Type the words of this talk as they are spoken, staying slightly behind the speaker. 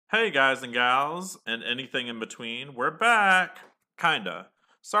Hey guys and gals, and anything in between, we're back! Kinda.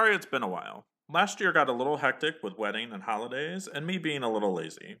 Sorry it's been a while. Last year got a little hectic with wedding and holidays, and me being a little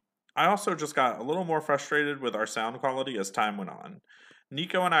lazy. I also just got a little more frustrated with our sound quality as time went on.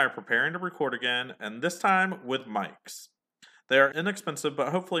 Nico and I are preparing to record again, and this time with mics. They are inexpensive, but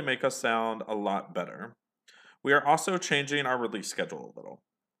hopefully make us sound a lot better. We are also changing our release schedule a little.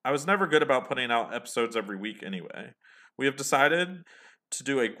 I was never good about putting out episodes every week anyway. We have decided to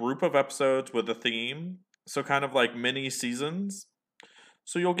do a group of episodes with a theme, so kind of like mini seasons.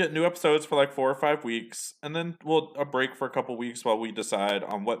 So you'll get new episodes for like 4 or 5 weeks, and then we'll a break for a couple weeks while we decide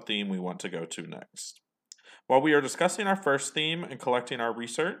on what theme we want to go to next. While we are discussing our first theme and collecting our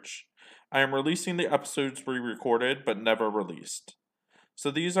research, I am releasing the episodes we recorded but never released. So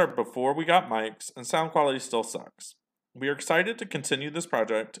these are before we got mics, and sound quality still sucks. We are excited to continue this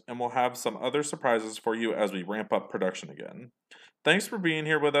project, and we'll have some other surprises for you as we ramp up production again. Thanks for being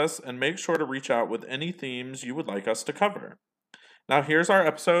here with us, and make sure to reach out with any themes you would like us to cover. Now here's our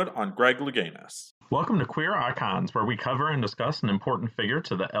episode on Greg Louganis. Welcome to Queer Icons, where we cover and discuss an important figure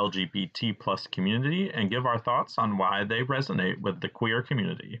to the LGBT plus community and give our thoughts on why they resonate with the queer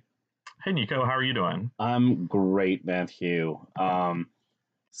community. Hey Nico, how are you doing? I'm great, Matthew.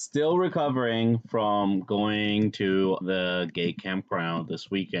 Still recovering from going to the gay campground this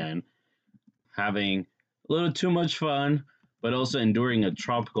weekend, having a little too much fun, but also enduring a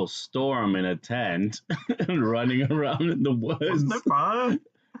tropical storm in a tent and running around in the woods. Wasn't it fun?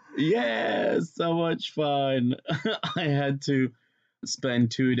 Yeah, so much fun. I had to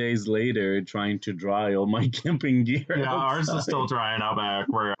spend 2 days later trying to dry all my camping gear. Yeah, ours outside. is still drying out back.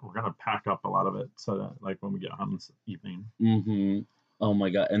 We're gonna pack up a lot of it so that like when we get home this evening. Mm-hmm. Oh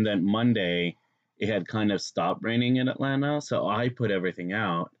my God. And then Monday, it had kind of stopped raining in Atlanta, so I put everything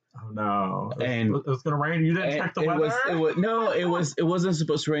out. Oh no! And it was gonna rain. You didn't check the weather. It wasn't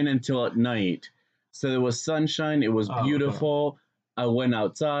supposed to rain until at night. So there was sunshine. It was beautiful. Okay. I went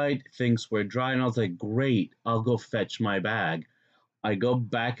outside. Things were dry, and I was like, "Great! I'll go fetch my bag." I go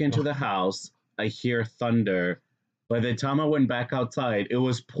back into the house. I hear thunder. By the time I went back outside, it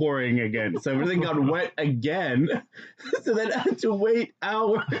was pouring again. So everything got wet again. So then I had to wait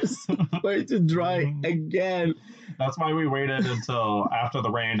hours for it to dry again. That's why we waited until after the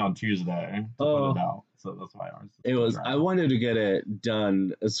rain on Tuesday to put it out. So that's why ours. It was. I wanted to get it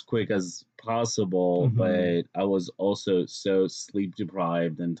done as quick as possible, but I was also so sleep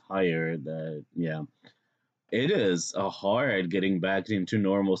deprived and tired that it is hard getting back into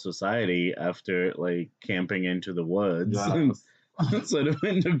normal society after like camping into the woods and sort of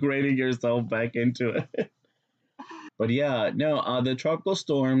integrating yourself back into it. But the tropical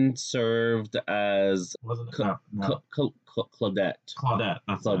storm served as Claudette.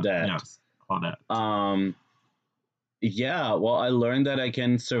 Claudette. Yes, Claudette. Well, I learned that I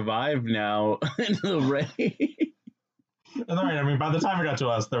can survive now in the rain. And right, I mean, by the time it got to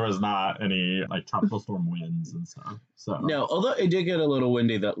us, there was not any like tropical storm winds and stuff. So no, although it did get a little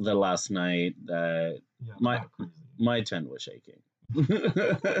windy the last night. That my tent was shaking.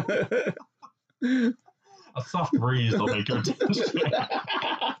 A soft breeze will make your tent shake.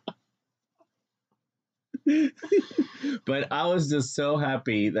 But I was just so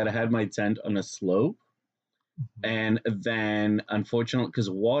happy that I had my tent on a slope. And then, unfortunately, because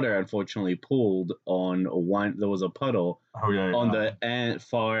water pooled on one, there was a puddle on the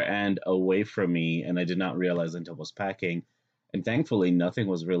far end away from me, and I did not realize until I was packing. And thankfully, nothing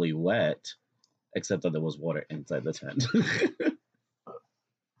was really wet, except that there was water inside the tent.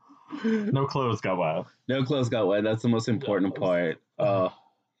 No clothes got wet. No clothes got wet. That's the most important part.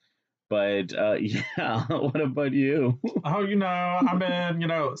 But what about you? Oh, I've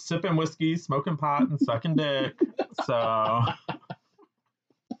been, sipping whiskey, smoking pot, and sucking dick. So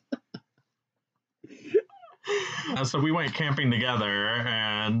we went camping together,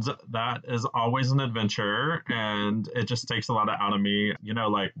 and that is always an adventure, and it just takes a lot out of me.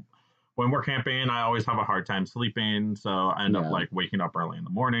 Like when we're camping, I always have a hard time sleeping, so I end up like waking up early in the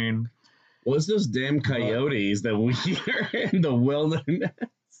morning. What's those damn coyotes that we hear in the wilderness?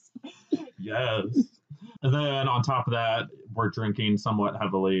 Yes. And then on top of that, we're drinking somewhat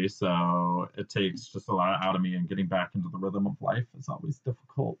heavily, so it takes just a lot out of me, and getting back into the rhythm of life is always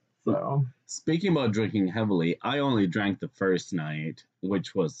difficult. So speaking about drinking heavily, I only drank the first night,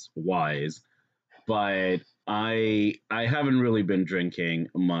 which was wise, but I haven't really been drinking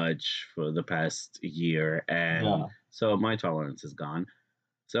much for the past year, and so my tolerance is gone.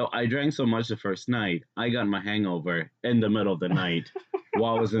 So I drank so much the first night, I got my hangover in the middle of the night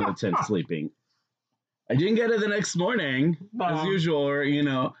while I was in the tent sleeping. I didn't get it the next morning, as usual, or, It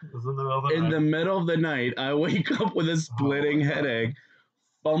was in the middle of the night. In the middle of the night, I wake up with a splitting headache,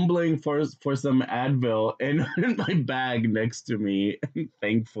 fumbling for some Advil in my bag next to me. And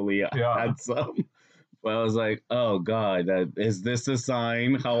thankfully, I had some. But I was like, oh God, is this a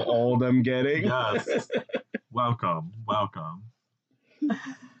sign how old I'm getting? Yes. Welcome.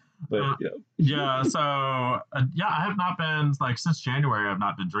 But so I have not been, like, since January, I've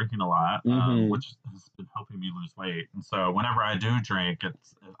not been drinking a lot, which has been helping me lose weight. And so whenever I do drink,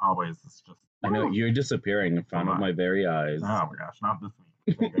 it's just. I know you're disappearing in front of my very eyes. Oh my gosh, not this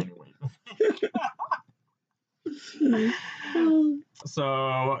week.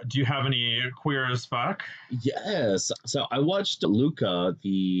 So, do you have any queer as fuck? Yes. So I watched Luca,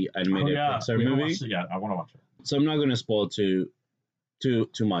 the animated Pixar movie. I want to watch it. So I'm not going to spoil too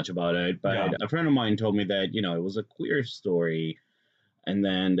much about it, but a friend of mine told me that it was a queer story, and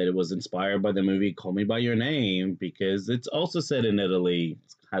then that it was inspired by the movie Call Me by Your Name because it's also set in Italy,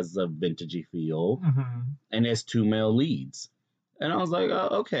 has a vintagey feel, and has 2 male leads. And I was like,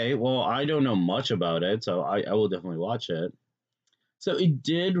 oh, okay, well, I don't know much about it, so I will definitely watch it. So it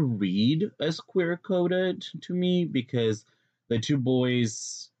did read as queer coded to me because the two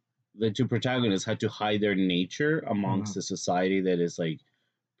protagonists had to hide their nature amongst a society that is like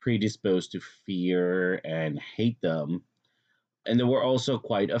predisposed to fear and hate them. And they were also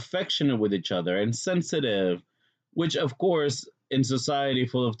quite affectionate with each other and sensitive, which of course in society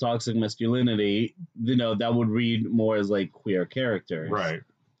full of toxic masculinity, that would read more as like queer characters. Right.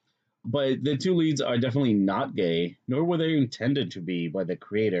 But the 2 leads are definitely not gay, nor were they intended to be by the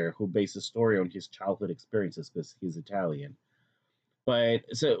creator who based the story on his childhood experiences because he's Italian. But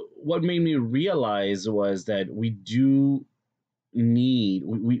so what made me realize was that we do need,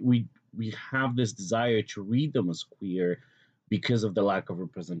 we have this desire to read them as queer because of the lack of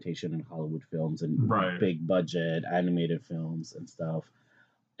representation in Hollywood films and big budget animated films and stuff.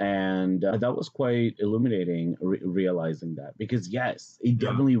 And that was quite illuminating, realizing that. Because, yes, it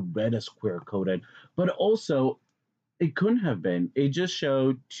definitely read as queer coded, but also it couldn't have been. It just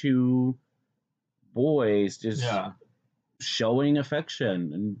showed 2 boys just showing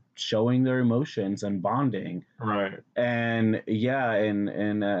affection and showing their emotions and bonding. Right. And,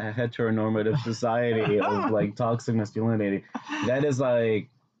 in a heteronormative society of, like, toxic masculinity, that is like,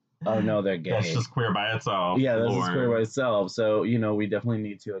 oh no, they're gay. That's just queer by itself. Yeah, that's just queer by itself. So, we definitely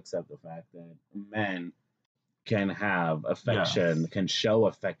need to accept the fact that men can have affection, can show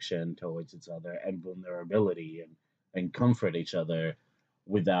affection towards each other and vulnerability and comfort each other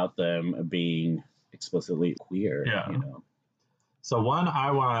without them being explicitly queer. Yeah. So one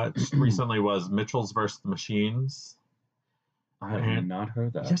I watched recently was Mitchell's vs. the Machines. I have not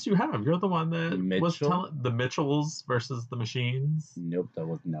heard that. Yes, you have. You're the one that was Mitchell? the Mitchells versus the Machines. Nope, that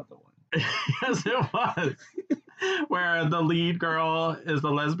was not the one. Yes, it was. Where the lead girl is a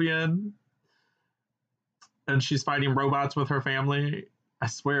lesbian and she's fighting robots with her family. I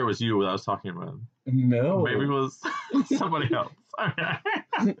swear it was you that I was talking about. No. Maybe it was somebody else.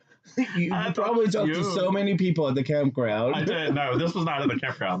 Okay. You probably talked to so many people at the campground. I did. No, this was not at the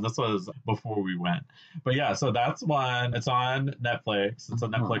campground. This was before we went. But yeah, so that's one. It's on Netflix. It's a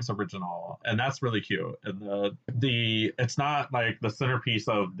Netflix original, and that's really cute. And the it's not like the centerpiece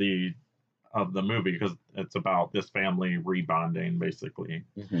of the movie because it's about this family rebonding basically.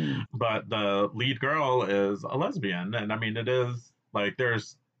 But the lead girl is a lesbian, and I mean it is like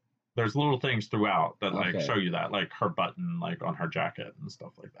there's little things throughout that like show you that, like her button like on her jacket and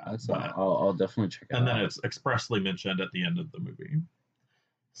stuff like that. I'll definitely check it out. And then it's expressly mentioned at the end of the movie.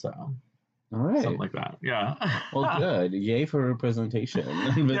 So, all right, something like that. Yeah. Well, good. Yay for representation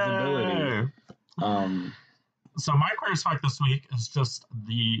and visibility. Yay. So my queer as fuck this week is just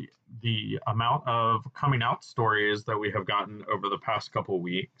the amount of coming out stories that we have gotten over the past couple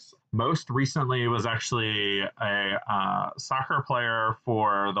weeks. Most recently was actually a soccer player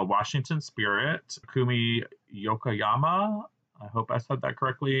for the Washington Spirit, Kumi Yokoyama. I hope I said that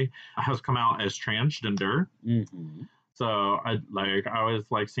correctly. Has come out as transgender. So I always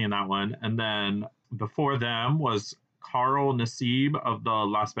like seeing that one. And then before them was Carl Nassib of the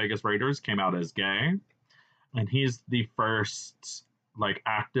Las Vegas Raiders, came out as gay. And he's the first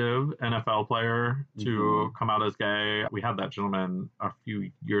active NFL player to come out as gay. We had that gentleman a few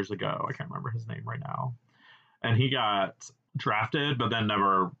years ago. I can't remember his name right now. And he got drafted, but then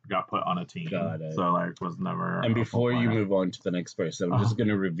never got put on a team. Got it. So was never. And before you move on to the next person, I'm just going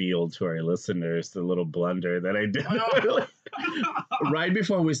to reveal to our listeners the little blunder that I did. Right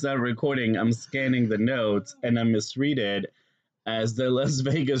before we started recording, I'm scanning the notes and I misread it as the Las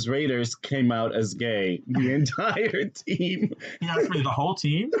Vegas Raiders came out as gay. The entire team. You asked me the whole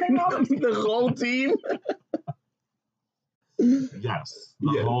team came out? The whole team? Yes,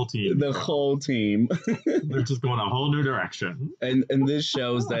 the whole team. The whole team. They're just going a whole new direction. And this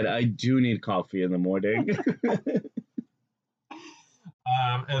shows that I do need coffee in the morning.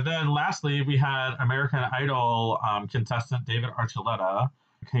 And then lastly, we had American Idol contestant David Archuleta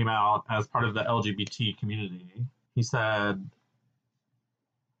came out as part of the LGBT community. He said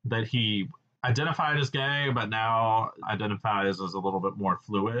that he identified as gay, but now identifies as a little bit more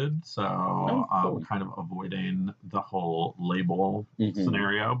fluid. So cool. kind of avoiding the whole label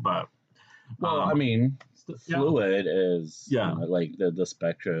scenario. But well, I mean, fluid is like the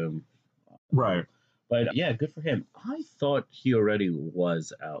spectrum. Right. But yeah, good for him. I thought he already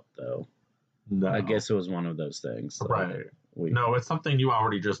was out, though. No. I guess it was one of those things. So right. No, it's something you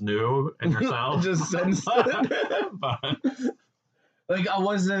already just knew in yourself. Just sensed it. But like, I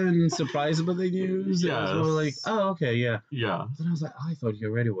wasn't surprised by the news. Yes. I was like, oh, okay, yeah. Yeah. Then I was like, I thought he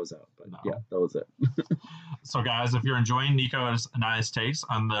already was out. But yeah, that was it. So, guys, if you're enjoying Nico's nice takes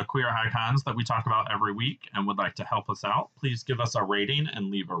on the queer icons that we talk about every week and would like to help us out, please give us a rating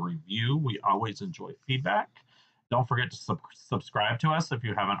and leave a review. We always enjoy feedback. Don't forget to subscribe to us if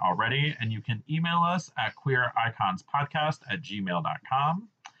you haven't already, and you can email us at queericonspodcast@gmail.com.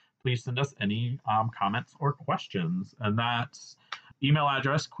 Please send us any comments or questions, and that's email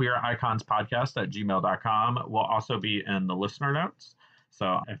address queericonspodcast@gmail.com will also be in the listener notes.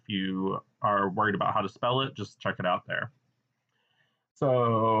 So if you are worried about how to spell it, just check it out there.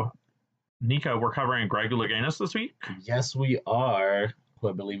 So, Nico, we're covering Greg Louganis this week. Yes, we are. Who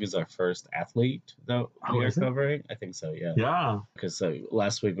I believe is our first athlete that we are covering. I think so, yeah. Yeah. Because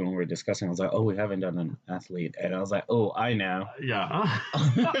last week when we were discussing, I was like, oh, we haven't done an athlete. And I was like, oh, I know. Yeah.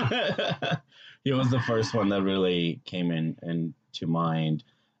 He was the first one that really came into mind.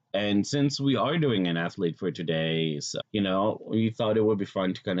 And since we are doing an athlete for today, so, we thought it would be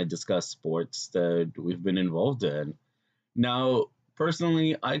fun to kind of discuss sports that we've been involved in. Now,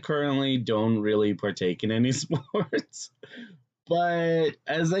 personally, I currently don't really partake in any sports. But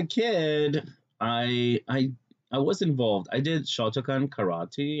as a kid, I was involved. I did Shotokan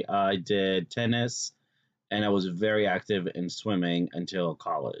karate, I did tennis, and I was very active in swimming until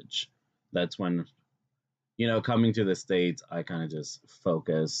college. That's when, coming to the States, I kind of just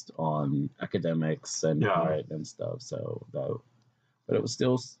focused on academics and art and stuff. So, but it was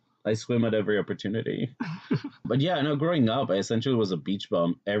still, I swim at every opportunity. But yeah, growing up, I essentially was a beach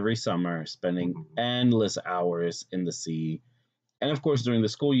bum every summer, spending endless hours in the sea. And of course, during the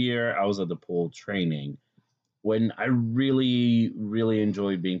school year, I was at the pool training. When I really, really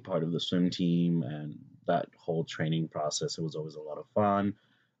enjoyed being part of the swim team and that whole training process, it was always a lot of fun.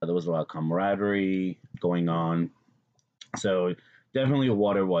 There was a lot of camaraderie going on. So definitely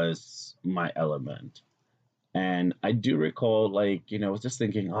water was my element. And I do recall, I was just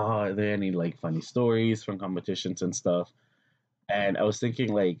thinking, are there any, funny stories from competitions and stuff? And I was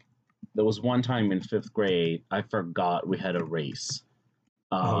thinking, there was one time in 5th grade, I forgot we had a race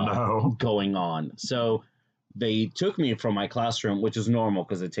going on. So they took me from my classroom, which is normal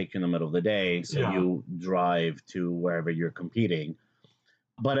because they take you in the middle of the day. So you drive to wherever you're competing.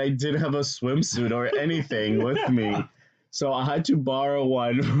 But I didn't have a swimsuit or anything with me. So I had to borrow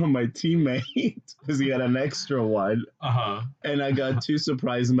one from my teammate because he had an extra one. And I got 2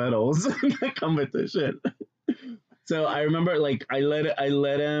 surprise medals in the competition. So I remember, I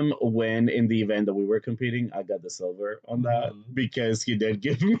let him win in the event that we were competing. I got the silver on that because he did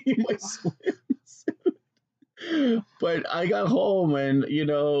give me my swimsuit. But I got home and,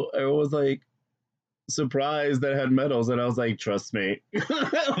 I was surprised that I had medals, and I was like, trust me.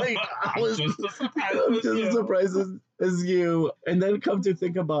 I was just as surprised as you. And then come to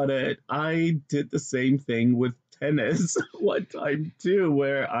think about it, I did the same thing with tennis one time too,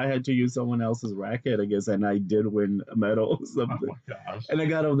 where I had to use someone else's racket, I guess, and I did win a medal or something. Oh my gosh. And I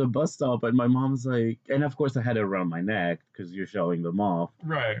got off the bus stop, and my mom's like, and of course I had it around my neck because you're showing them off.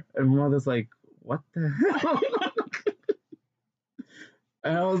 Right. And my mother's like, what the hell?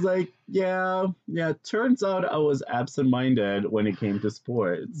 And I was like, yeah, turns out I was absent-minded when it came to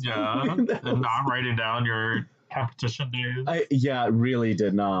sports. Yeah, and not writing down your competition days. I really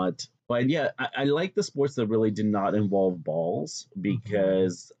did not. But yeah, I like the sports that really did not involve balls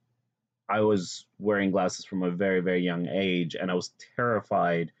because I was wearing glasses from a very, very young age, and I was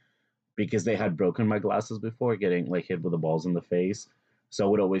terrified because they had broken my glasses before, getting hit with the balls in the face. So I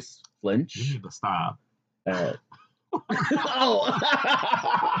would always flinch. You need to stop.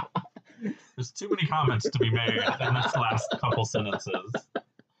 There's too many comments to be made in this last couple sentences.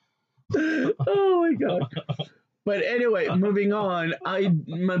 Oh my god. But anyway, moving on,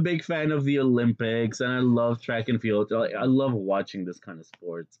 I'm a big fan of the Olympics, and I love track and field. I love watching this kind of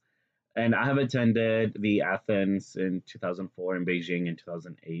sports. And I have attended the Athens in 2004 and Beijing in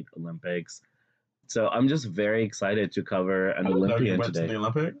 2008 Olympics. So I'm just very excited to cover an I didn't know you Olympian went to today. the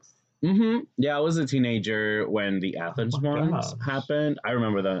Olympics. Yeah, I was a teenager when the Oh Athens my ones gosh. happened. I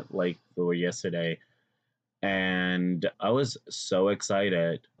remember that like they were yesterday. And I was so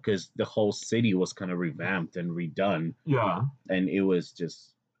excited because the whole city was kind of revamped and redone. Yeah. And it was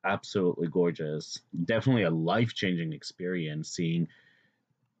just absolutely gorgeous. Definitely a life changing experience seeing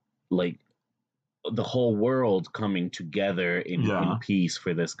like the whole world coming together in Yeah. peace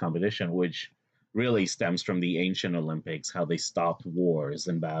for this competition, which really stems from the ancient Olympics, how they stopped wars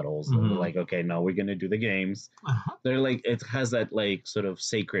and battles. And they're Mhm. like, okay, no, we're gonna do the games. They're like, it has that like sort of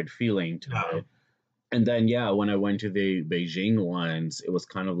sacred feeling to Yeah. it. And then yeah, when I went to the Beijing ones, it was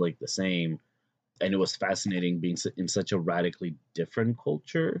kind of like the same, and it was fascinating being in such a radically different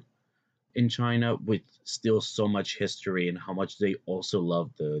culture in China with still so much history and how much they also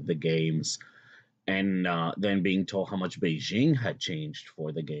love the games, and then being told how much Beijing had changed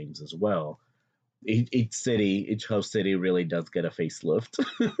for the games as well. Each host city really does get a facelift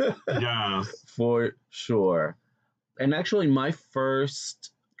Yes. for sure. And actually, my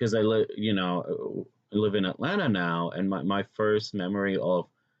first, because I live in Atlanta now, and my first memory of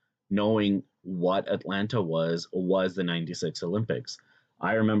knowing what Atlanta was the 96 Olympics.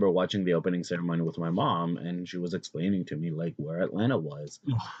 I remember watching the opening ceremony with my mom, and she was explaining to me like where Atlanta was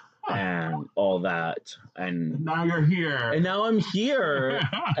and all that. And Now you're here. now I'm here.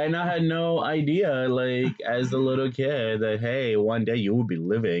 And I had no idea, like, as a little kid, that hey, one day you will be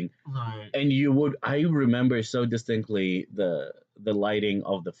living. Right. And you would. I remember so distinctly the lighting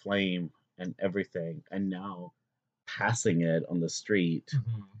of the flame and everything, and now passing it on the street.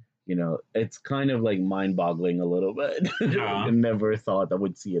 Mhm. It's kind of like mind-boggling a little bit. Yeah. I never thought I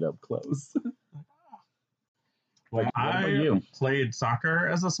would see it up close. Well, What about I you? played soccer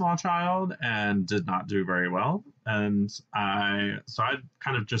as a small child and did not do very well. And I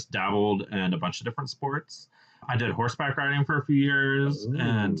kind of just dabbled in a bunch of different sports. I did horseback riding for a few years,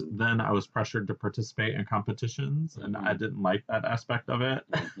 and Ooh. then I was pressured to participate in competitions, and I didn't like that aspect of it.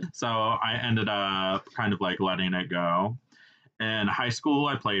 So I ended up kind of like letting it go. In high school,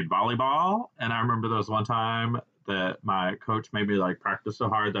 I played volleyball, and I remember there was one time that my coach made me like practice so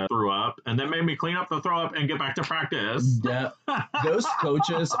hard that I threw up, and then made me clean up the throw up and get back to practice. Those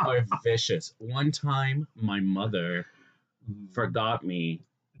coaches are vicious. One time, my mother forgot me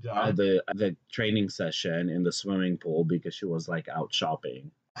Yeah. at the training session in the swimming pool because she was like out shopping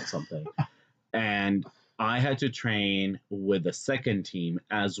or something, and I had to train with the second team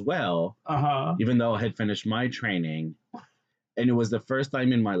as well, even though I had finished my training. And it was the first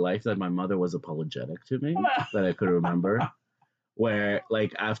time in my life that my mother was apologetic to me that I could remember. Where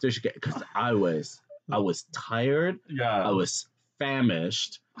like after because I was tired, Yeah. I was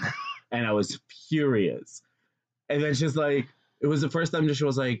famished, and I was furious. And then she's like, it was the first time that she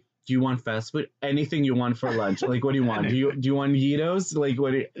was like, "Do you want fast food? Anything you want for lunch? Like, what do you want? Do you want Yitos? Like,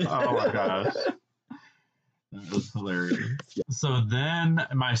 what? Oh my gosh. That was hilarious. So then,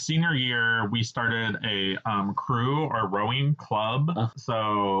 my senior year, we started a crew or rowing club.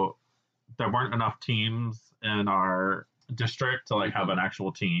 So there weren't enough teams in our district to like have an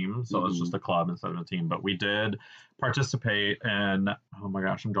actual team. So it was just a club instead of a team. But we did participate in. Oh my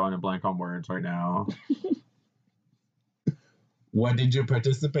gosh, I'm drawing a blank on words right now. What did you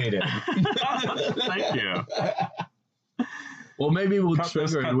participate in? Thank you. Well, maybe we'll Cut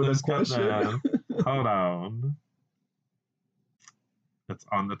this, trigger cut it with a this, cut question. that. Hold on. It's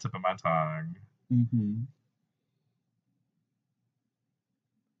on the tip of my tongue.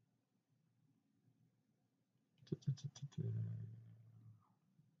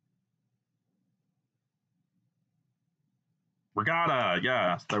 Regatta,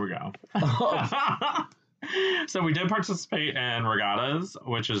 yes, there we go. So we did participate in regattas,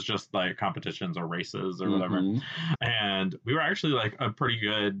 which is just like competitions or races or whatever. And we were actually like a pretty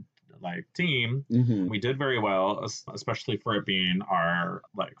good like team. We did very well, especially for it being our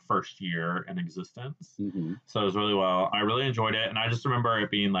like first year in existence. So it was really well. I really enjoyed it, and I just remember it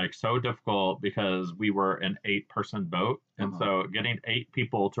being like so difficult because we were an 8-person boat, and so getting 8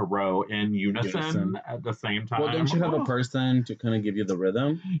 people to row in unison at the same time. Well, don't you have a person to kind of give you the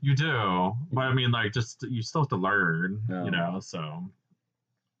rhythm? You do, but I mean, like, just you still have to learn, So,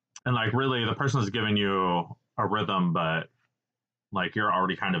 and like, really, the person is giving you a rhythm, but like you're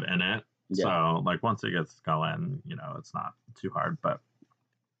already kind of in it. So like once it gets going, it's not too hard.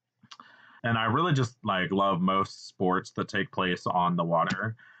 And I really just like love most sports that take place on the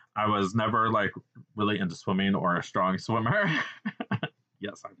water. I was never like really into swimming or a strong swimmer.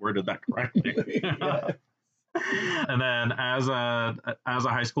 Yes, I worded that correctly. And then as a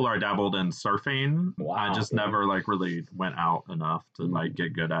high schooler, I dabbled in surfing. I Wow. just never like really went out enough to like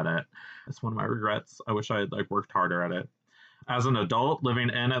get good at it. It's one of my regrets. I wish I had like worked harder at it. As an adult living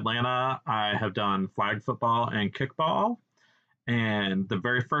in Atlanta, I have done flag football and kickball. And the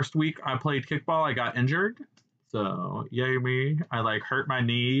very first week I played kickball, I got injured. So yay me! I like hurt my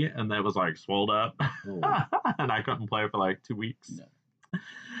knee and it was like swelled up, Oh, and I couldn't play for like 2 weeks.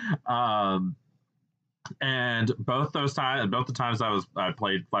 no. And both the times I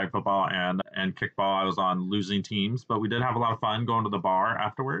played flag football and kickball, I was on losing teams, but we did have a lot of fun going to the bar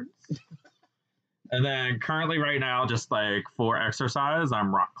afterwards. And then currently, right now, just like for exercise,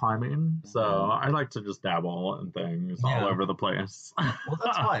 I'm rock climbing. So I like to just dabble in things all Yeah. over the place. Well,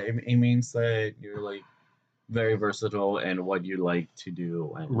 that's fine. It means that you're like very versatile in what you like to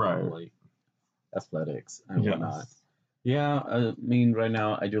do and Right. like athletics and Yes. whatnot. Yeah, I mean, right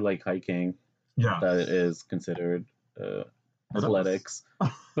now I do like hiking. Yeah. That is considered athletics.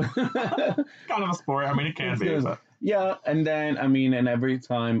 Kind of a sport. I mean, it can It's be. good. But Yeah, and then I mean, and every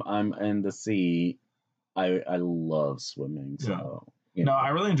time I'm in the sea, I love swimming. So you no, know. I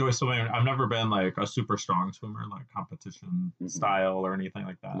really enjoy swimming. I've never been like a super strong swimmer, like competition style or anything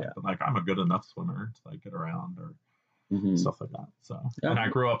like that. Yeah. But like I'm a good enough swimmer to like get around or stuff like that. So, Yeah. and I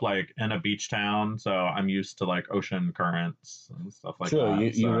grew up like in a beach town, so I'm used to like ocean currents and stuff like Sure,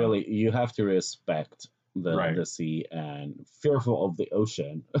 that. you have to respect the Right. sea and fearful of the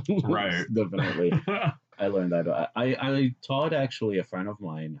ocean. Right. Definitely. I learned that. I taught actually a friend of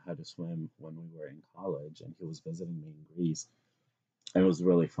mine how to swim when we were in college, and he was visiting me in Greece. And it was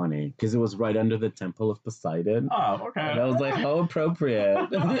really funny because it was right under the Temple of Poseidon. Oh, okay. And I was like, how appropriate.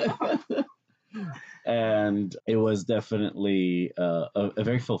 And it was definitely a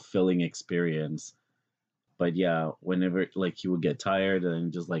very fulfilling experience. But yeah, whenever like he would get tired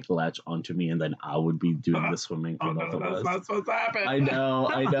and just like latch onto me, and then I would be doing the swimming for Oh, both no, of that's us. not supposed to happen. I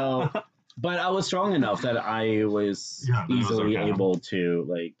know. But I was strong enough that I was Yeah, that was easily okay. able to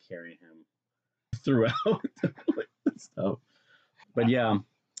like carry him throughout like, stuff. But yeah,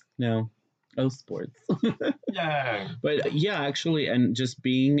 no, sports. Yay. But yeah, actually, and just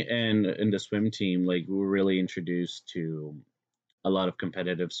being in the swim team, like we were really introduced to a lot of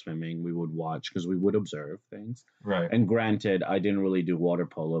competitive swimming. We would watch because we would observe things. Right. And granted, I didn't really do water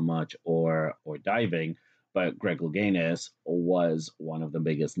polo much or diving, but Greg Louganis was one of the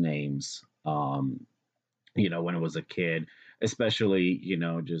biggest names. When I was a kid, especially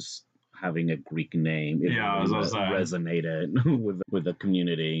just having a Greek name, it Yeah, I was really gonna say. resonated with the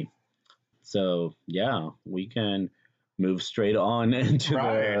community. So yeah, we can move straight on into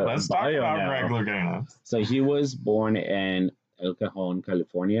Right. the Let's talk bio about now. Greg Louganis. So he was born in El Cajon,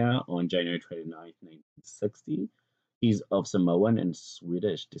 California on January 29th, 1960. He's of Samoan and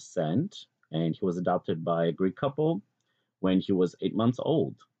Swedish descent, and he was adopted by a Greek couple when he was 8 months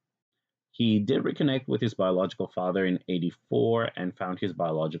old. He did reconnect with his biological father in 1984 and found his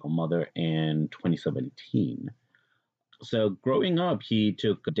biological mother in 2017. So growing up, he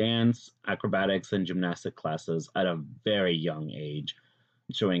took dance, acrobatics, and gymnastic classes at a very young age,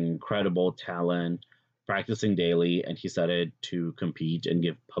 showing incredible talent, practicing daily, and he started to compete and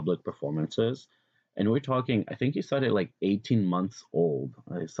give public performances. And we're talking, I think he started like 18 months old,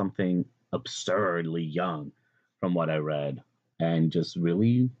 something absurdly young from what I read, and just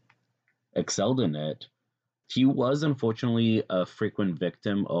really excelled in it. He was unfortunately a frequent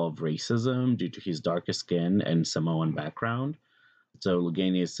victim of racism due to his darker skin and Samoan background. So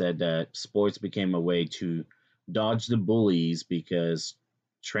Louganis said that sports became a way to dodge the bullies because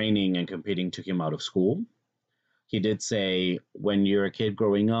training and competing took him out of school. He did say, when you're a kid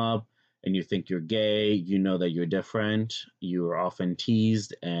growing up and you think you're gay, you know that you're different, you're often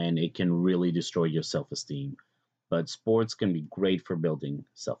teased, and it can really destroy your self esteem. But sports can be great for building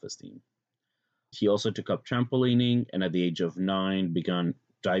self esteem. He also took up trampolining and at the age of 9 began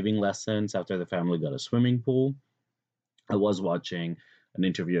diving lessons after the family got a swimming pool. I was watching an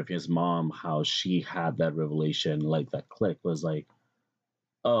interview of his mom, how she had that revelation, like that click was like,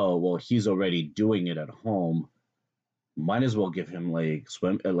 oh, well, he's already doing it at home. Might as well give him like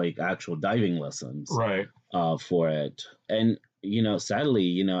like actual diving lessons Right. for it. And,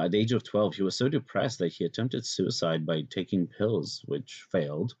 sadly, at the age of 12, he was so depressed that he attempted suicide by taking pills, which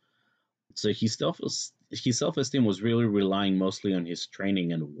failed. So his self-esteem was really relying mostly on his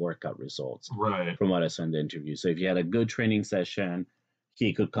training and workout results, Right. from what I saw in the interview. So if he had a good training session,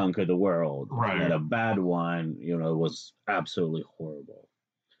 he could conquer the world. If he had a bad one, it was absolutely horrible.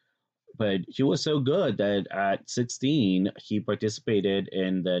 But he was so good that at 16, he participated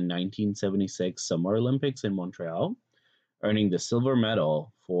in the 1976 Summer Olympics in Montreal, earning the silver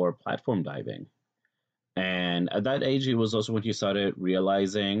medal for platform diving. And at that age, it was also when he started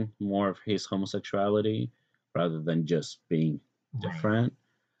realizing more of his homosexuality rather than just being different.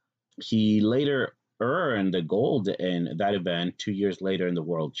 He later earned the gold in that event 2 years later in the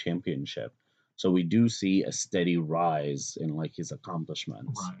World Championship. So we do see a steady rise in like his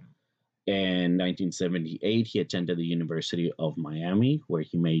accomplishments. Right. In 1978, he attended the University of Miami, where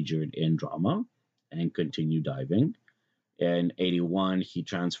he majored in drama and continued diving. In 81, he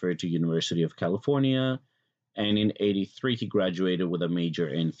transferred to University of California, and in 83, he graduated with a major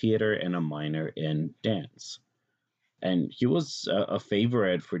in theater and a minor in dance. And he was a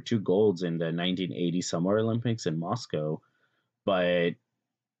favorite for two golds in the 1980 Summer Olympics in Moscow, but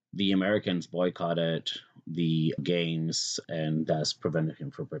the Americans boycotted the games and thus prevented him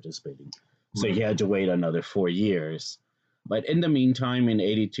from participating. So he had to wait another 4 years. But in the meantime, in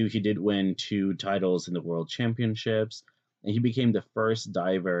 82, he did win two titles in the World Championships, and he became the first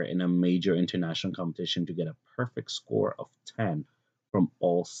diver in a major international competition to get a perfect score of 10 from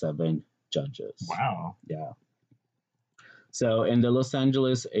all 7 judges. Wow. Yeah. So in the Los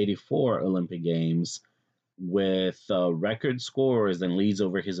Angeles 84 Olympic Games, with record scores and leads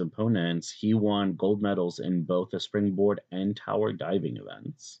over his opponents, he won gold medals in both the springboard and tower diving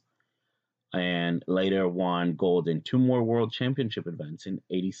events, and later won gold in 2 more world championship events in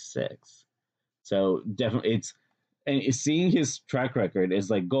 86. So definitely and seeing his track record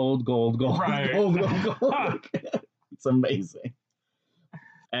is like gold, gold, gold, Right. gold, gold, gold. It's amazing.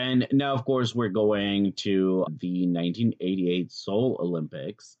 And now, of course, we're going to the 1988 Seoul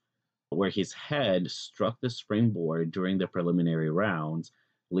Olympics, where his head struck the springboard during the preliminary rounds,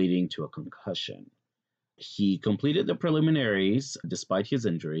 leading to a concussion. He completed the preliminaries despite his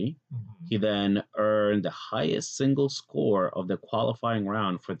injury. Mm-hmm. He then earned the highest single score of the qualifying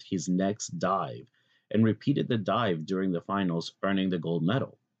round for his next dive and repeated the dive during the finals, earning the gold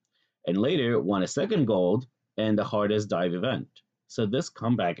medal. And later won a second gold in the hardest dive event. So this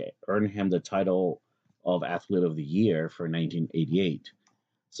comeback earned him the title of Athlete of the Year for 1988.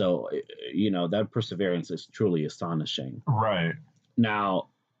 So, that perseverance is truly astonishing. Right. Now,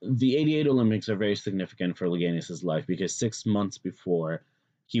 the 88 Olympics are very significant for Louganis' life because 6 months before,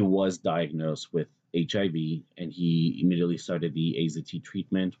 he was diagnosed with HIV and he immediately started the AZT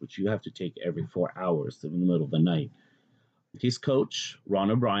treatment, which you have to take every 4 hours in the middle of the night. His coach,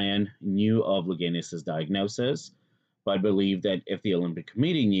 Ron O'Brien, knew of Louganis' diagnosis, but believed that if the Olympic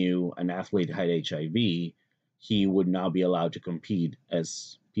Committee knew an athlete had HIV, he would not be allowed to compete,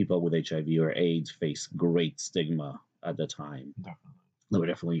 as people with HIV or AIDS face great stigma at the time. Definitely. They were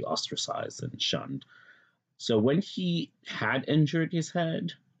definitely ostracized and shunned. So when he had injured his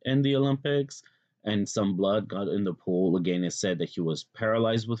head in the Olympics and some blood got in the pool, Louganis said that he was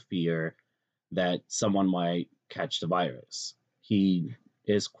paralyzed with fear that someone might catch the virus. He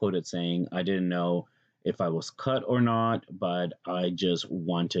is quoted saying, "I didn't know if I was cut or not, but I just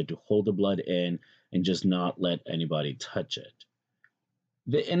wanted to hold the blood in and just not let anybody touch it."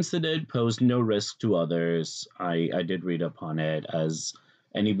 The incident posed no risk to others. I did read upon it, as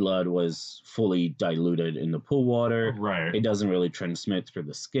any blood was fully diluted in the pool water. Right. It doesn't really transmit through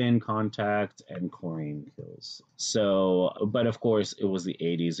the skin contact, and chlorine kills. So, but of course, it was the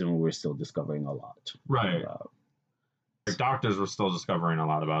 80s and we were still discovering a lot. Right. Doctors were still discovering a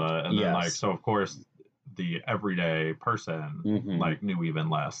lot about it. And then, so of course, the everyday person, knew even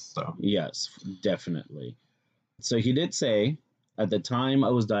less. So, yes, definitely. So he did say, "At the time I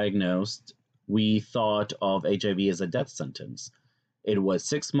was diagnosed, we thought of HIV as a death sentence. It was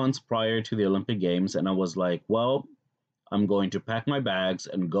 6 months prior to the Olympic Games, and I was like, well, I'm going to pack my bags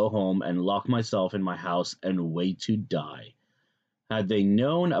and go home and lock myself in my house and wait to die. Had they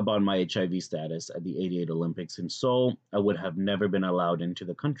known about my HIV status at the 88 Olympics in Seoul, I would have never been allowed into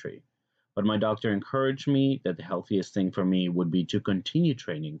the country. But my doctor encouraged me that the healthiest thing for me would be to continue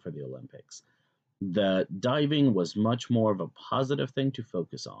training for the Olympics. The diving was much more of a positive thing to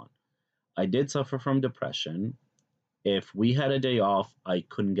focus on. I did suffer from depression. If we had a day off, I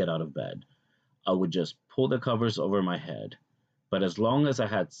couldn't get out of bed. I would just pull the covers over my head. But as long as I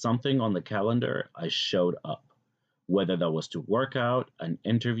had something on the calendar, I showed up, whether that was to work out, an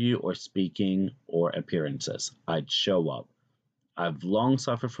interview, or speaking, or appearances. I'd show up. I've long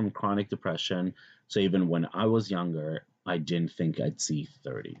suffered from chronic depression, so even when I was younger, I didn't think I'd see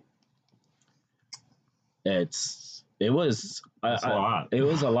 30. It was a lot. It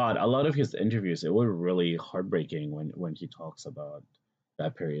was a lot. A lot of his interviews, it were really heartbreaking when he talks about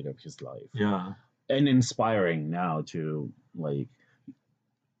that period of his life. Yeah. And inspiring now to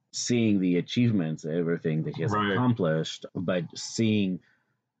seeing the achievements, everything that he has accomplished, but seeing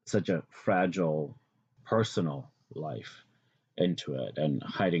such a fragile personal life into it and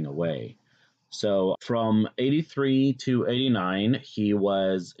hiding away. So from 83 to 89, he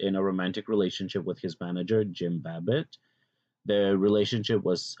was in a romantic relationship with his manager, Jim Babbitt. The relationship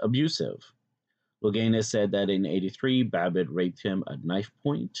was abusive. Louganis said that in 83, Babbitt raped him at knife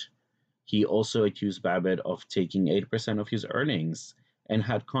point. He also accused Babbitt of taking 80% of his earnings and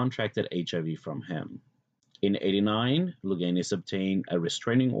had contracted HIV from him. In 89, Louganis obtained a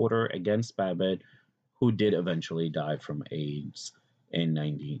restraining order against Babbitt, who did eventually die from AIDS in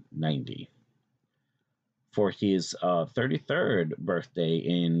 1990. For his 33rd birthday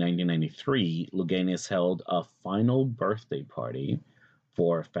in 1993, Louganis held a final birthday party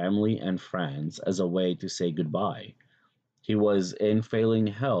for family and friends as a way to say goodbye. He was in failing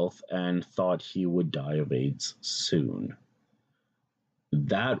health and thought he would die of AIDS soon.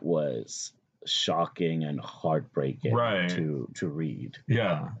 That was shocking and heartbreaking Right. to read.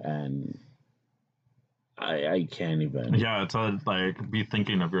 Yeah. And I can't even. Yeah, to like be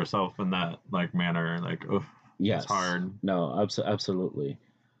thinking of yourself in that like manner, like, oof, Yes. it's hard. No, absolutely.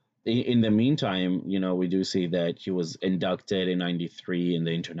 In the meantime, we do see that he was inducted in 93 in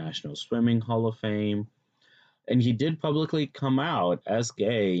the International Swimming Hall of Fame. And he did publicly come out as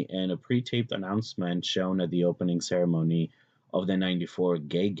gay in a pre-taped announcement shown at the opening ceremony of the 94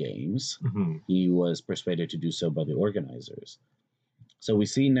 Gay Games. Mm-hmm. He was persuaded to do so by the organizers. So we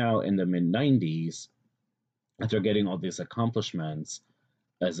see now in the mid-90s, after getting all these accomplishments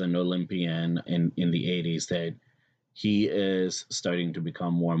as an Olympian in the 80s, that he is starting to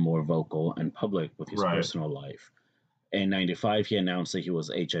become more and more vocal and public with his Right. personal life. In 95, he announced that he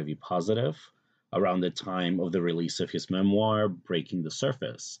was HIV positive around the time of the release of his memoir, Breaking the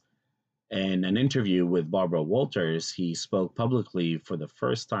Surface. In an interview with Barbara Walters, he spoke publicly for the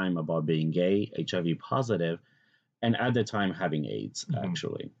first time about being gay, HIV positive, and at the time having AIDS,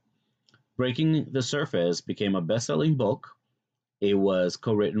 actually. Breaking the Surface became a best-selling book. It was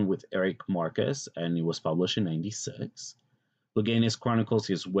co-written with Eric Marcus, and it was published in 96. Louganis chronicles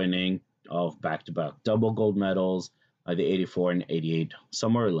his winning of back-to-back double gold medals at the 84 and 88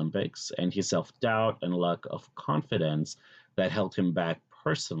 Summer Olympics, and his self-doubt and lack of confidence that held him back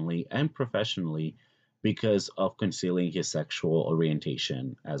personally and professionally because of concealing his sexual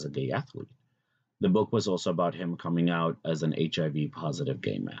orientation as a gay athlete. The book was also about him coming out as an HIV-positive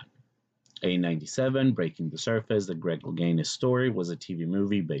gay man. In 97, Breaking the Surface, the Greg Louganis story, was a TV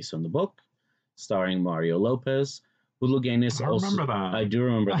movie based on the book, starring Mario Lopez, who Louganis also... remember that. I do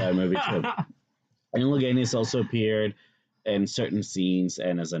remember that movie too. And Louganis also appeared in certain scenes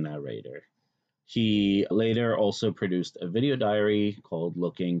and as a narrator. He later also produced a video diary called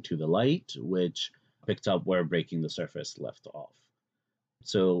Looking to the Light, which picked up where Breaking the Surface left off.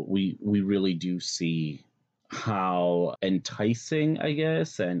 So we really do see how enticing, I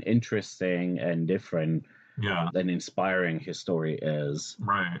guess, and interesting and different and inspiring his story is.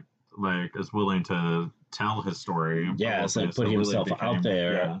 Right. Like, is willing to tell his story. Yes, and put himself out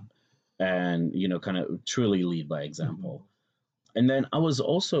there and, kind of truly lead by example. And then I was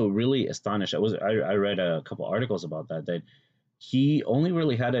also really astonished. I read a couple articles about that he only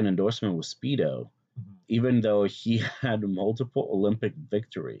really had an endorsement with Speedo, even though he had multiple Olympic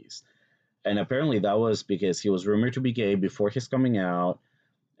victories. And apparently that was because he was rumored to be gay before his coming out,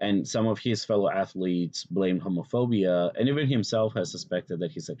 and some of his fellow athletes blamed homophobia, and even himself has suspected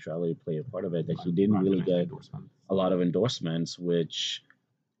that his sexuality played a part of it, that he didn't really get a lot of endorsements, which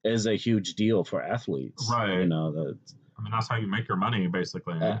is a huge deal for athletes. Right. That's how you make your money,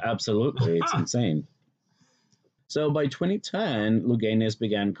 basically. Absolutely. It's insane. So by 2010, Louganis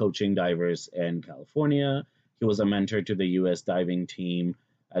began coaching divers in California. He was a mentor to the U.S. diving team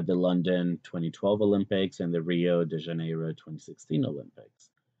at the London 2012 Olympics and the Rio de Janeiro 2016 Olympics.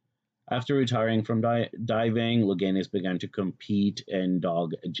 After retiring from diving, Louganis began to compete in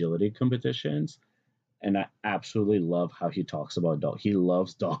dog agility competitions. And I absolutely love how he talks about dogs. He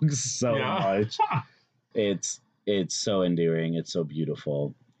loves dogs so much. It's so endearing. It's so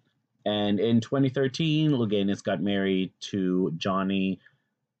beautiful. And in 2013, Louganis got married to Johnny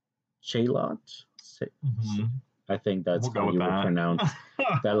Chailot. I think that's how you would pronounce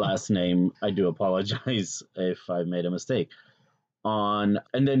that last name. I do apologize if I made a mistake. And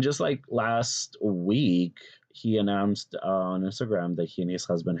then just like last week, he announced on Instagram that he and his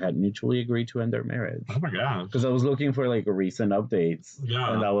husband had mutually agreed to end their marriage. Oh my gosh. Because I was looking for like recent updates.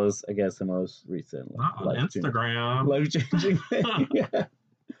 Yeah. And that was, I guess, the most recent. Instagram. Life-changing thing. Yeah.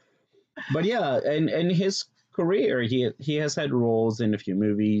 But yeah, and his career, he has had roles in a few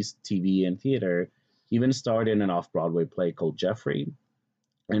movies, TV, and theater. He even starred in an off-Broadway play called Jeffrey,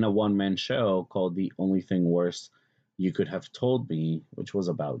 and a one-man show called The Only Thing Worse You Could Have Told Me, which was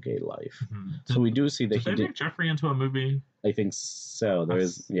about gay life. Mhm. So we do see that Did he they did. make Jeffrey into a movie? I think so. There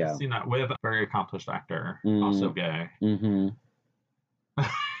is, yeah. I've seen that with a very accomplished actor, also gay. Mm-hmm.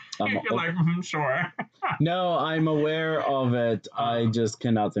 You're like, sure. No, I'm aware of it. I just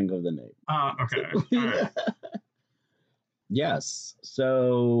cannot think of the name. Okay. All right. Yes.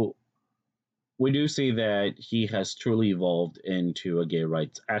 So we do see that he has truly evolved into a gay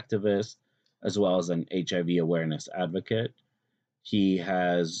rights activist as well as an HIV awareness advocate. He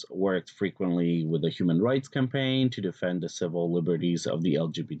has worked frequently with the Human Rights Campaign to defend the civil liberties of the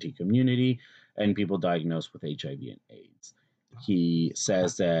LGBT community and people diagnosed with HIV and AIDS. He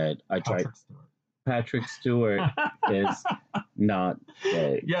says that Patrick Stewart is not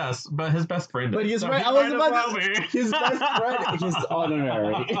gay. Yes, but his best friend. But his so friend, he I was might about as well to, be. his best friend, his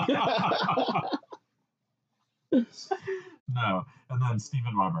honorary. No, and then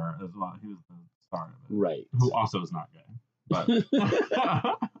Stephen Weber as well. He was the star of it, Right. who also is not gay. But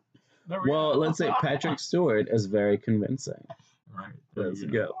well, let's say Patrick Stewart is very convincing. Right. Let's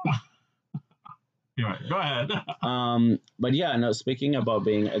go. Anyway, go ahead. But yeah, no, speaking about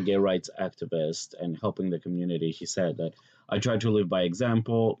being a gay rights activist and helping the community, he said that I try to live by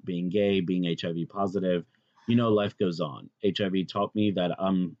example, being gay, being HIV positive. You know, life goes on. HIV taught me that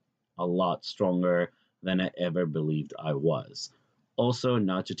I'm a lot stronger than I ever believed I was. Also,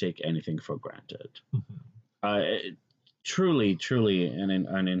 not to take anything for granted. Truly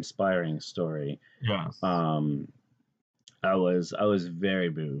an inspiring story. Yes. I was very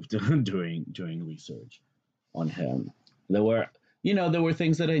moved doing research on him. There were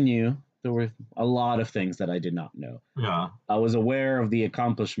things that I knew. There were a lot of things that I did not know. Yeah. I was aware of the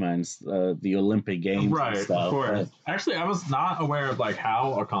accomplishments, the Olympic Games right, and stuff. Of course. Actually, I was not aware of like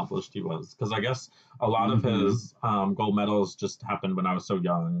how accomplished he was because I guess a lot of his gold medals just happened when I was so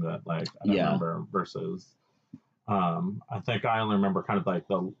young that like I don't remember versus I think I only remember kind of like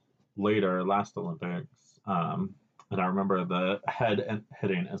the last Olympics. And I remember the head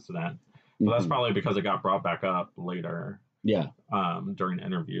hitting incident. But that's probably because it got brought back up later. Yeah. During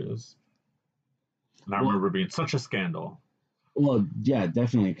interviews. And I remember being such a scandal. Well, yeah,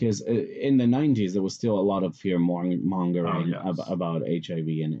 definitely, because in the 90s, there was still a lot of fear mongering about HIV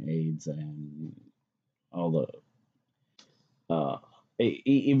and AIDS and all the...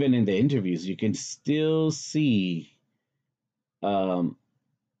 even in the interviews, you can still see a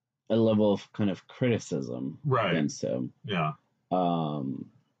level of kind of criticism against him. Yeah.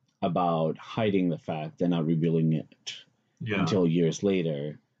 About hiding the fact and not revealing it until years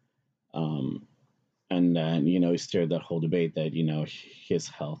later. And then, he stirred that whole debate that, his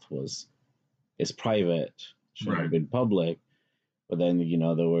health is private, shouldn't have been public. But then,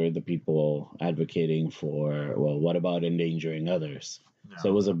 there were the people advocating for, well, what about endangering others? Yeah. So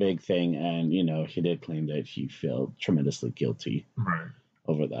it was a big thing. And, he did claim that he felt tremendously guilty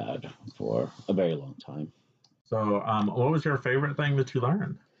over that for a very long time. So what was your favorite thing that you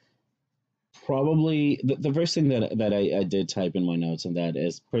learned? Probably the first thing that I did type in my notes on that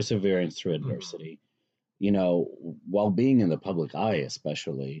is perseverance through adversity. While being in the public eye,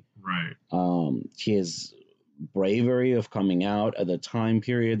 especially. Right. His bravery of coming out at the time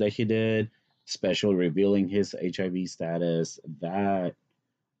period that he did, especially revealing his HIV status, that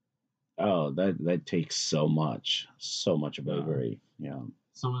takes so much bravery. Yeah.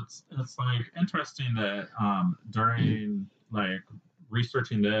 So it's like interesting that during like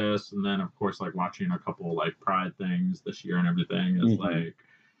researching this and then of course like watching a couple like Pride things this year and everything is like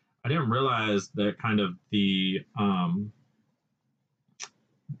I didn't realize that kind of the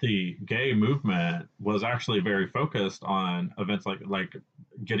gay movement was actually very focused on events like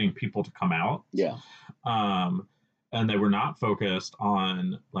getting people to come out. Yeah. And they were not focused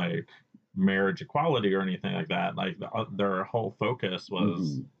on like marriage equality or anything like that. Like their whole focus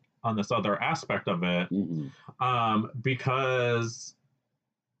was on this other aspect of it, because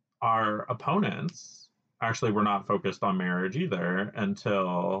our opponents actually were not focused on marriage either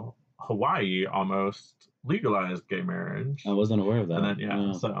until Hawaii almost legalized gay marriage. I wasn't aware of that. And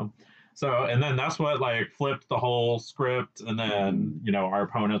then, so and then that's what like flipped the whole script, and then our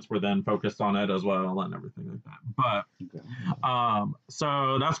opponents were then focused on it as well and everything like that. But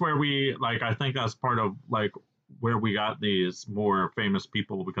so that's where we like I think that's part of like where we got these more famous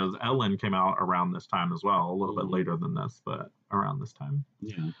people, because Ellen came out around this time as well, a little bit later than this, but around this time.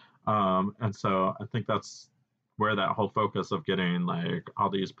 Yeah. And so I think that's where that whole focus of getting like all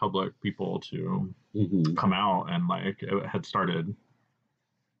these public people to come out and like it had started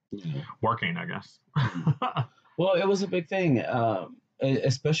working, I guess. Well, it was a big thing,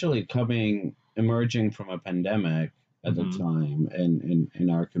 especially emerging from a pandemic at the time in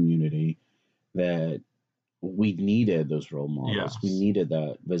our community, that we needed those role models. We Yes. needed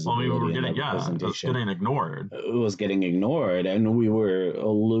that Well, we were visibility and that getting, yeah, it was representation. getting ignored It was getting ignored, and we were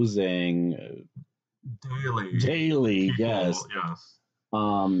losing daily. Yes. people.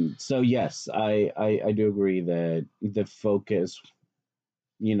 Yes. So yes, I do agree that the focus,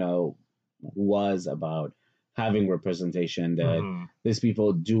 you know, was about having representation, that Hmm. these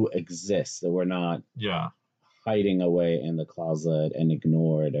people do exist, that we're not Yeah. hiding away in the closet and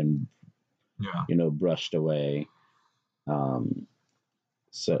ignored and, Yeah. you know, brushed away.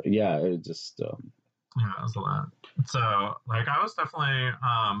 So yeah, it just Yeah, it was a lot. So, like, I was definitely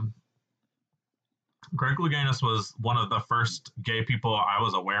Greg Louganis was one of the first gay people I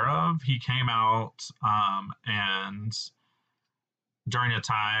was aware of. He came out and during a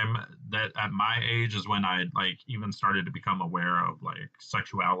time that at my age is when I like even started to become aware of like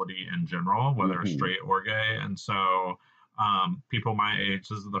sexuality in general, whether mhm, straight or gay. And so people my age,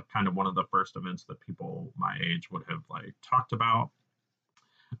 this is the kind of one of the first events that people my age would have like talked about.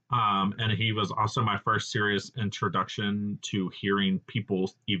 And he was also my first serious introduction to hearing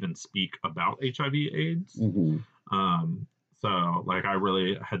people even speak about HIV/AIDS. mhm, Um, so, like, I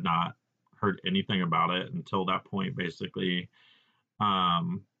really had not heard anything about it until that point, basically.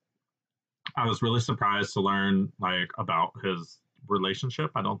 Um, I was really surprised to learn, like, about his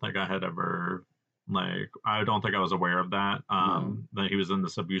relationship. I don't think I had ever, like, I don't think I was aware of that, no, that he was in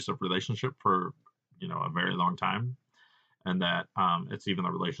this abusive relationship for, a very long time and that it's even the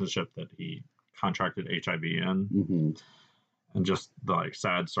relationship that he contracted HIV in, mhm, and just the like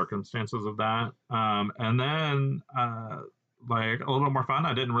sad circumstances of that. And then like a little bit more fun.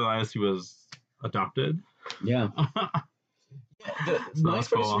 I didn't realize he was adopted, yeah. so My that's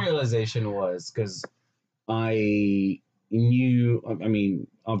first cool. realization was because I knew. I mean,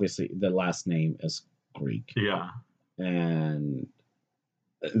 obviously, the last name is Greek, Yeah. and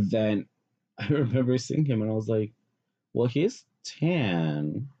then I remember seeing him, and I was like, "Well, he's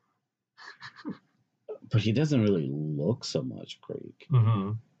tan, but he doesn't really look so much Greek."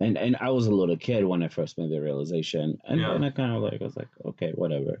 Hmm. And I was a little kid when I first made the realization, and Yeah. then I was like, okay,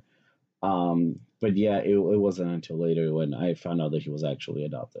 whatever. But yeah, it wasn't until later when I found out that he was actually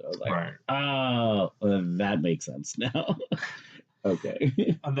adopted. I was like, Right. oh, that makes sense now. Okay.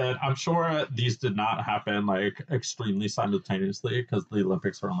 And then I'm sure these did not happen like extremely simultaneously because the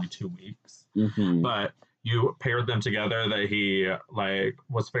Olympics are only 2 weeks. hmm But you paired them together that he like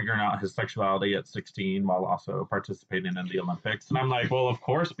was figuring out his sexuality at 16 while also participating in the Olympics. And I'm like, well, of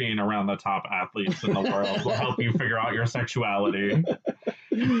course, being around the top athletes in the world will help you figure out your sexuality.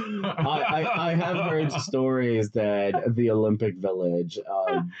 I have heard stories that the Olympic Village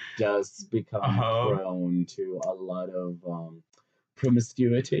does become uh, prone to a lot of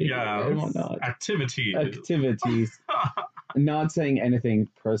promiscuity and yes, whatnot, activities. activities. Not saying anything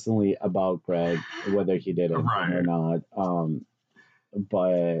personally about Greg, whether he did anything or Right. not.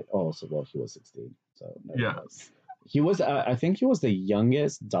 But also, well, he was 16, so never mind. Yes. He was, I think, he was the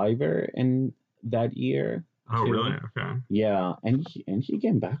youngest diver in that year Oh, really? too. Okay. Yeah, and he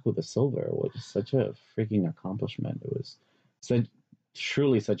came back with a silver, which is such a freaking accomplishment. It was such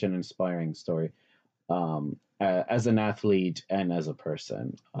truly such an inspiring story, as an athlete and as a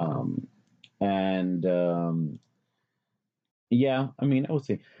person. Yeah. And Yeah, I mean, I would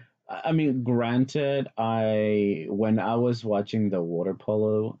say, I mean, granted, I when I was watching the water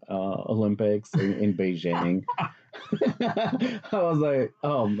polo Olympics in Beijing, I was like,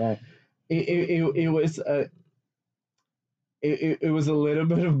 oh man, it was it was a little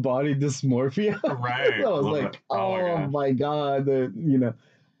bit of body dysmorphia. Right. I A was little bit. like, Oh my oh gosh. my god,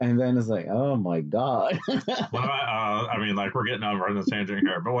 and then it's like, oh my god, One of my, I mean, like we're getting over on the tangent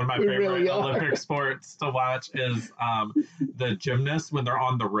here, but one of my we favorite really are. Olympic sports to watch is the gymnasts when they're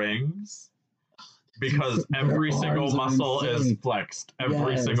on the rings because Their every single arms are muscle is insane. flexed,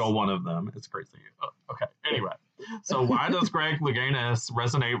 every Yes. single one of them. It's crazy. Okay. Anyway, so why does Greg Louganis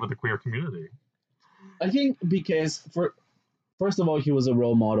resonate with the queer community? I think because first of all, he was a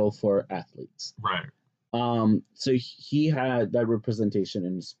role model for athletes. Right. So he had that representation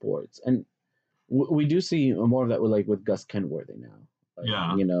in sports, and we do see more of that with with Gus Kenworthy now. Like,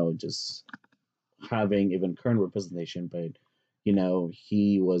 Yeah. just having even current representation, but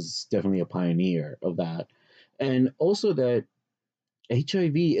he was definitely a pioneer of that, and also that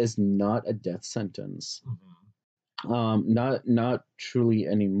HIV is not a death sentence. Hmm. Not truly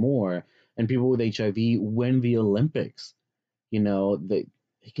anymore. And people with HIV win the Olympics. They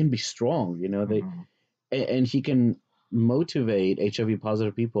can be strong. Hmm. And he can motivate HIV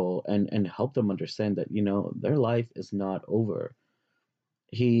positive people and help them understand that their life is not over.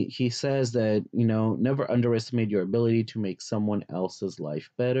 He says that never underestimate your ability to make someone else's life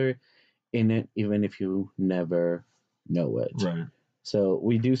better, in it, even if you never know it. Right. So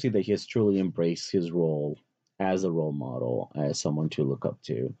we do see that he has truly embraced his role as a role model, as someone to look up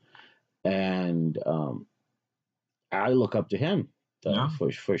to, and I look up to him Yeah.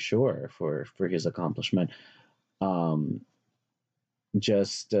 for sure for his accomplishment. Um,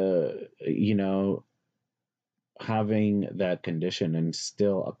 just you know, having that condition and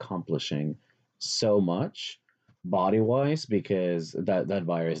still accomplishing so much body wise, because that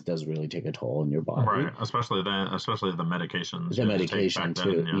virus does really take a toll on your body. Right. Especially the medications The you had to take medication back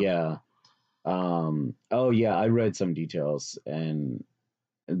then. too. Yeah. Yeah. Oh yeah, I read some details and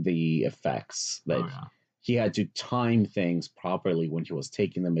the effects that Oh yeah. he had to time things properly when he was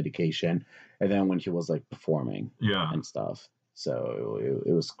taking the medication and then when he was like performing Yeah. and stuff. So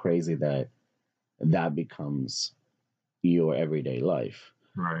it was crazy that that becomes your everyday life.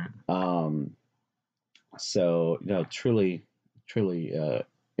 Right. So truly, truly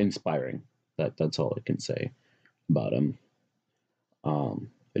inspiring. That's all I can say about him.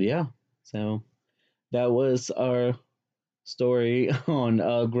 But yeah, so that was our story on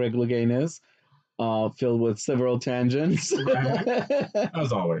Greg Louganis, filled with several tangents. Right.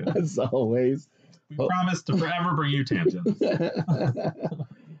 As always. As always. We promise to forever bring you tangents.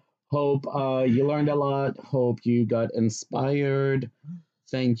 Hope you learned a lot. Hope you got inspired.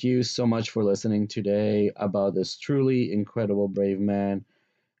 Thank you so much for listening today about this truly incredible brave man.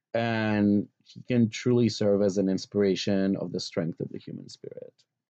 And he can truly serve as an inspiration of the strength of the human spirit.